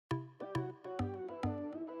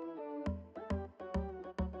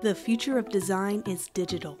The future of design is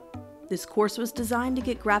digital. This course was designed to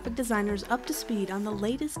get graphic designers up to speed on the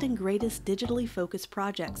latest and greatest digitally focused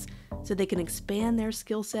projects so they can expand their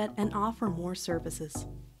skill set and offer more services.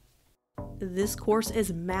 This course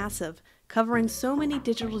is massive, covering so many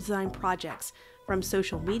digital design projects, from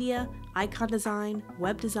social media, icon design,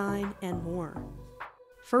 web design, and more.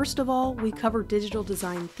 First of all, we cover digital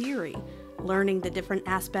design theory, learning the different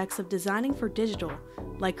aspects of designing for digital,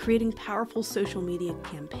 like creating powerful social media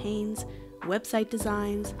campaigns, website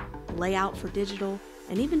designs, layout for digital,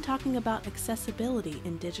 and even talking about accessibility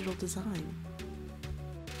in digital design.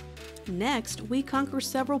 Next, we conquer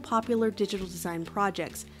several popular digital design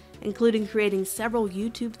projects, including creating several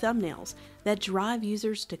YouTube thumbnails that drive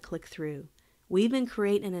users to click through. We even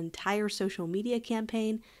create an entire social media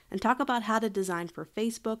campaign and talk about how to design for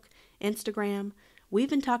Facebook, Instagram. We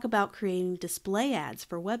even talk about creating display ads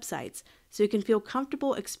for websites so you can feel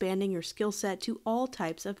comfortable expanding your skill set to all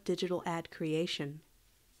types of digital ad creation.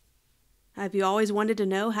 Have you always wanted to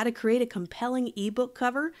know how to create a compelling ebook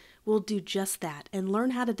cover? We'll do just that and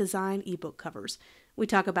learn how to design ebook covers. We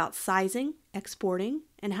talk about sizing, exporting,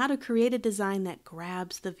 and how to create a design that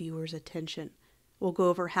grabs the viewer's attention. We'll go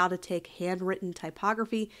over how to take handwritten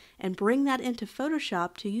typography and bring that into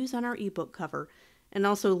Photoshop to use on our ebook cover, and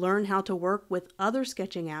also learn how to work with other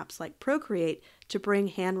sketching apps like Procreate to bring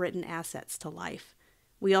handwritten assets to life.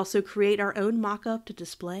 We also create our own mock-up to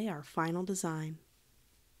display our final design.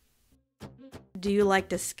 Do you like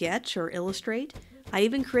to sketch or illustrate? I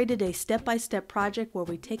even created a step-by-step project where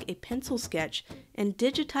we take a pencil sketch and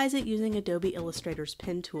digitize it using Adobe Illustrator's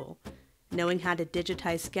pen tool. Knowing how to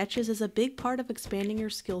digitize sketches is a big part of expanding your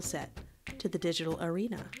skill set to the digital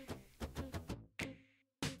arena.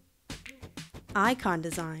 Icon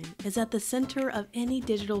design is at the center of any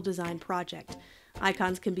digital design project.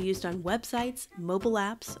 Icons can be used on websites, mobile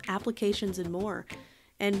apps, applications, and more.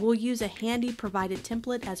 And we'll use a handy provided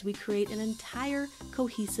template as we create an entire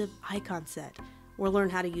cohesive icon set. We'll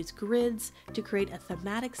learn how to use grids to create a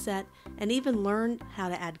thematic set and even learn how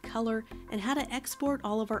to add color and how to export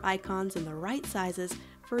all of our icons in the right sizes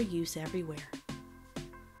for use everywhere.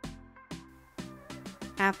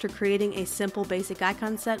 After creating a simple basic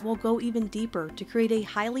icon set, we'll go even deeper to create a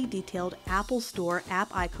highly detailed Apple Store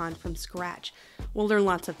app icon from scratch. We'll learn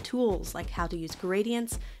lots of tools like how to use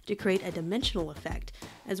gradients to create a dimensional effect,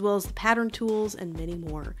 as well as the pattern tools and many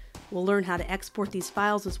more. We'll learn how to export these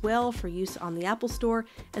files as well for use on the Apple Store,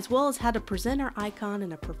 as well as how to present our icon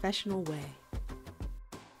in a professional way.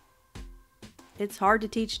 It's hard to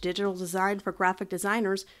teach digital design for graphic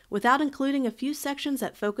designers without including a few sections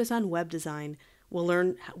that focus on web design. We'll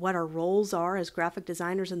learn what our roles are as graphic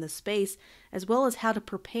designers in the space, as well as how to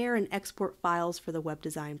prepare and export files for the web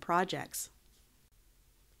design projects.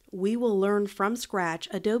 We will learn from scratch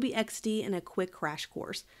Adobe XD in a quick crash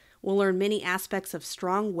course. We'll learn many aspects of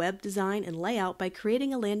strong web design and layout by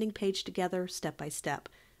creating a landing page together step by step.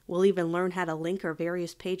 We'll even learn how to link our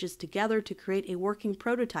various pages together to create a working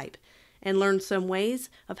prototype, and learn some ways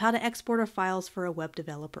of how to export our files for a web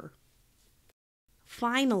developer.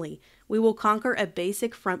 Finally, we will conquer a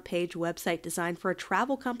basic front page website design for a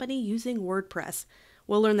travel company using WordPress.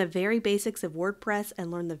 We'll learn the very basics of WordPress and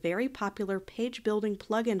learn the very popular page building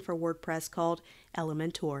plugin for WordPress called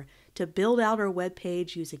Elementor to build out our web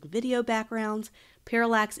page using video backgrounds,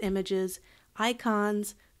 parallax images,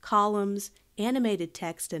 icons, columns, animated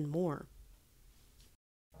text, and more.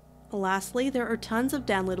 Lastly, there are tons of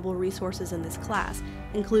downloadable resources in this class,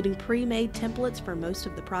 including pre-made templates for most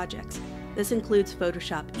of the projects. This includes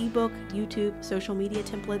Photoshop ebook, YouTube, social media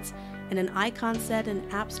templates, and an icon set and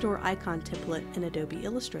App Store icon template in Adobe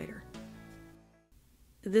Illustrator.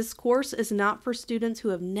 This course is not for students who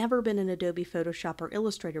have never been in Adobe Photoshop or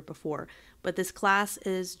Illustrator before, but this class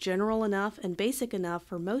is general enough and basic enough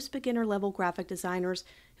for most beginner-level graphic designers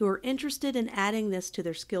who are interested in adding this to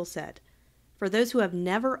their skill set. For those who have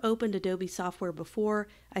never opened Adobe software before,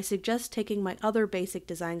 I suggest taking my other basic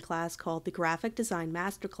design class called the Graphic Design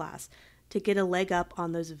Masterclass to get a leg up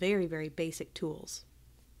on those very, very basic tools.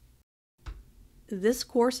 This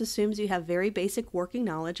course assumes you have very basic working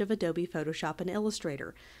knowledge of Adobe Photoshop and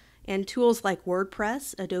Illustrator, and tools like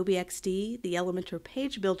WordPress, Adobe XD, the Elementor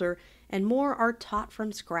Page Builder, and more are taught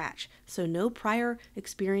from scratch, so no prior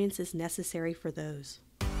experience is necessary for those.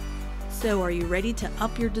 So are you ready to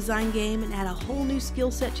up your design game and add a whole new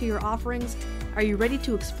skill set to your offerings? Are you ready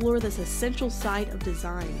to explore this essential side of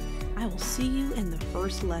design? I will see you in the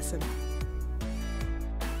first lesson.